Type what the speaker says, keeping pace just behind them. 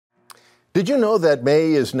Did you know that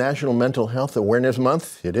May is National Mental Health Awareness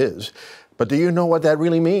Month? It is. But do you know what that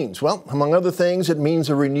really means? Well, among other things, it means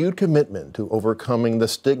a renewed commitment to overcoming the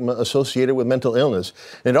stigma associated with mental illness.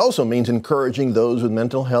 It also means encouraging those with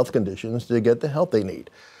mental health conditions to get the help they need.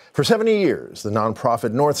 For 70 years, the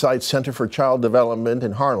nonprofit Northside Center for Child Development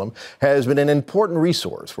in Harlem has been an important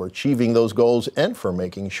resource for achieving those goals and for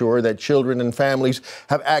making sure that children and families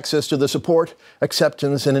have access to the support,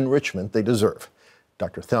 acceptance, and enrichment they deserve.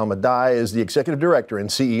 Dr. Thelma Dye is the Executive Director and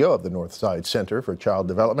CEO of the Northside Center for Child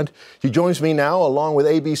Development. She joins me now along with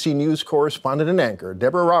ABC News correspondent and anchor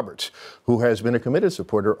Deborah Roberts, who has been a committed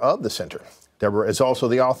supporter of the center. Deborah is also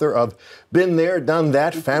the author of Been There, Done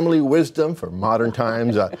That, Family Wisdom for Modern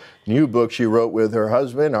Times, a new book she wrote with her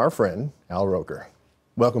husband, our friend, Al Roker.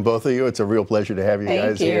 Welcome, both of you. It's a real pleasure to have you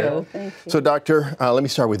guys here. Thank you. So, Doctor, let me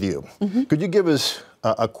start with you. Could you give us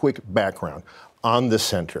a quick background on the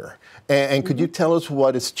center? And could you tell us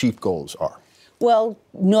what its chief goals are? Well,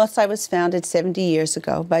 Northside was founded 70 years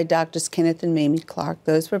ago by Drs. Kenneth and Mamie Clark.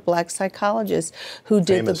 Those were black psychologists who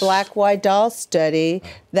did the black white doll study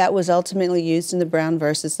that was ultimately used in the Brown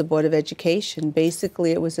versus the Board of Education.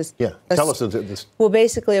 Basically, it was tell us this. Well,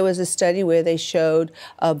 basically, it was a study where they showed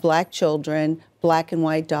black children black and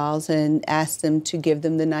white dolls and asked them to give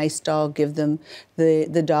them the nice doll, give them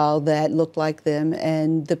the doll that looked like them,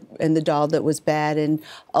 and the doll that was bad. And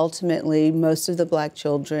ultimately, most of the black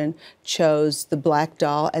children chose the black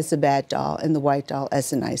doll as the bad doll and the white doll as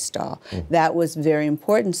the nice doll. That was a very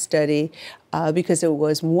important study because it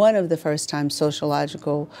was one of the first times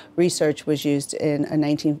sociological research was used in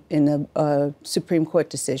a Supreme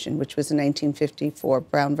Court decision, which was in 1954,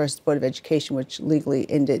 Brown versus Board of Education, which legally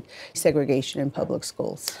ended segregation in public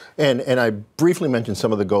schools. And I briefly mentioned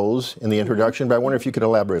some of the goals in the introduction, but I wonder if you could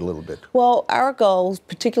elaborate a little bit. Well, our goals,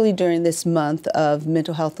 particularly during this month of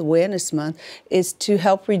Mental Health Awareness Month, is to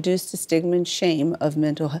help reduce the stigma and shame of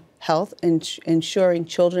mental health and ensuring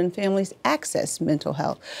children and families access mental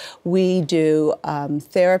health. We do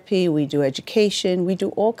therapy, we do education, we do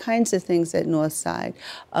all kinds of things at Northside,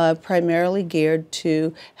 primarily geared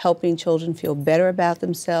to helping children feel better about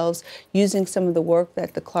themselves, using some of the work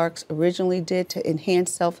that the Clarks originally did to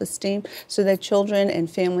enhance self-esteem so that children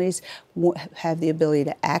and families have the ability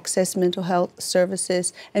to access mental health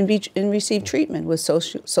services and receive treatment with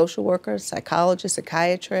social workers, psychologists,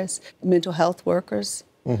 psychiatrists, mental health workers.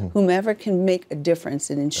 Whomever can make a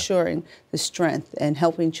difference in ensuring the strength and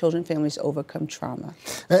helping children and families overcome trauma.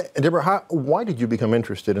 Deborah, why did you become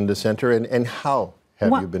interested in the center and how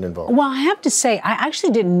have you been involved? Well, I have to say, I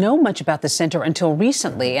actually didn't know much about the center until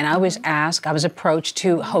recently, and I was approached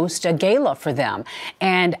to host a gala for them.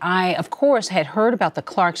 And I, of course, had heard about the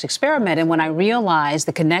Clark's experiment, and when I realized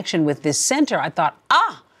the connection with this center, I thought,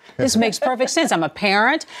 this makes perfect sense. I'm a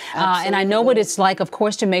parent, and I know what it's like, of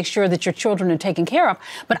course, to make sure that your children are taken care of.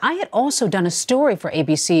 But I had also done a story for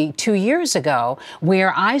ABC 2 years ago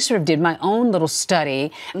where I sort of did my own little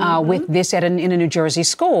study with this in a New Jersey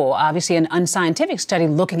school, obviously an unscientific study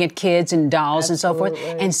looking at kids and dolls and so forth,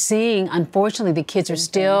 and seeing, unfortunately, the kids are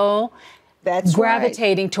still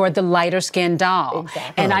gravitating toward the lighter-skinned doll.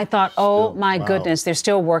 And I thought, oh, my goodness, there's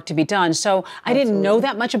still work to be done. So I didn't know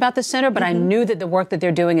that much about the center, but I knew that the work that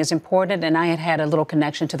they're doing is important, and I had a little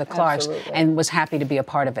connection to the Clarks and was happy to be a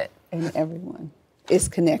part of it. And everyone is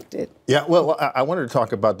connected. Yeah, well, I wanted to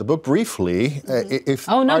talk about the book briefly.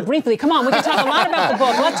 Briefly. Come on, we can talk a lot about the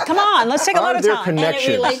book. Let's take a lot of time. Connections?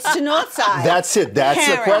 And it relates to Northside. That's it. That's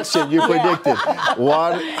the question you predicted.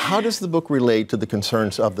 How does the book relate to the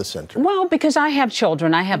concerns of the center? Well, because I have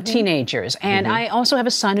children, I have teenagers, and I also have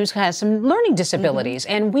a son who has some learning disabilities.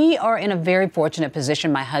 And we are in a very fortunate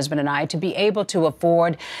position, my husband and I, to be able to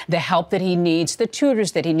afford the help that he needs, the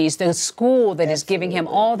tutors that he needs, the school that is giving him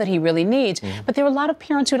all that he really needs. But there are a lot of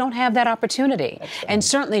parents who don't have that opportunity and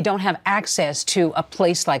certainly don't have access to a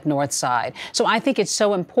place like Northside. So I think it's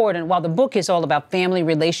so important. While the book is all about family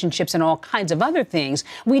relationships and all kinds of other things,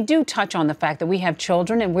 we do touch on the fact that we have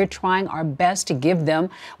children and we're trying our best to give them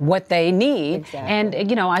what they need. And,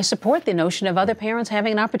 you know, I support the notion of other parents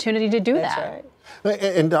having an opportunity to do that.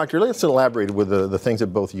 And Doctor, let's elaborate with the things that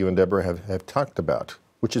both you and Deborah have talked about,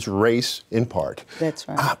 which is race in part. That's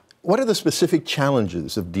right. What are the specific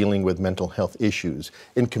challenges of dealing with mental health issues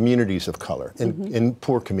in communities of color, in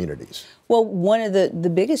poor communities? Well, one of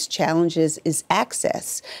the biggest challenges is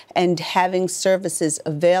access and having services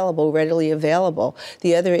available, readily available.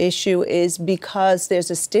 The other issue is because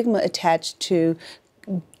there's a stigma attached to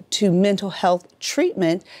to mental health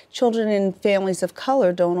treatment, children in families of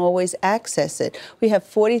color don't always access it. We have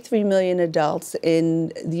 43 million adults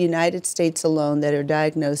in the United States alone that are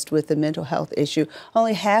diagnosed with a mental health issue.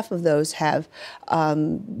 Only half of those have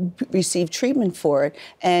received treatment for it.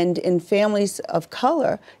 And in families of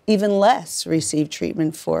color, even less receive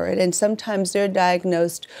treatment for it. And sometimes they're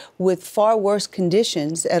diagnosed with far worse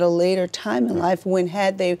conditions at a later time in life when,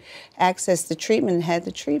 had they accessed the treatment and had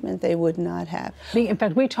the treatment, they would not have. In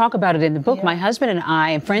fact, we talk about it in the book. Yeah. My husband and I,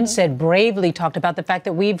 and friends said, bravely talked about the fact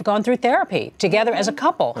that we've gone through therapy together as a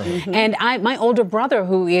couple. And my older brother,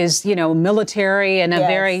 who is, military and a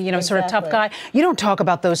very, sort of tough guy, you don't talk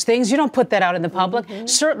about those things. You don't put that out in the public.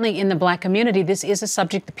 Certainly in the Black community, this is a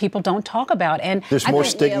subject that people don't talk about. And there's more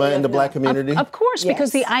stigma in the Black community? Of course,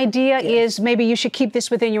 because the idea is maybe you should keep this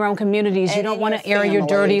within your own communities. And you don't want to air your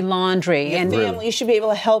dirty laundry. And family, you should be able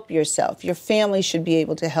to help yourself. Your family should be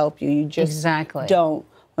able to help you. You just don't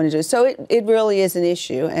want to do it. So it really is an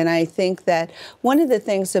issue. And I think that one of the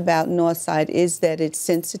things about Northside is that it's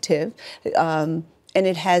sensitive, and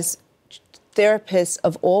it has therapists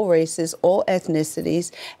of all races, all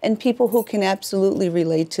ethnicities, and people who can absolutely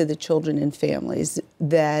relate to the children and families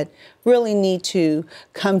that really need to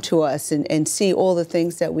come to us and see all the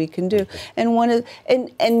things that we can do. And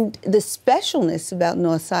and the specialness about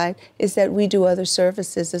Northside is that we do other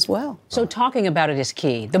services as well. So talking about it is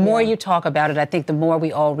key. The more you talk about it, I think the more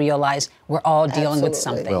we all realize we're all dealing with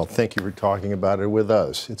something. Well, thank you for talking about it with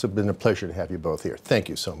us. It's been a pleasure to have you both here. Thank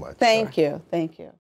you so much. Thank you. Thank you.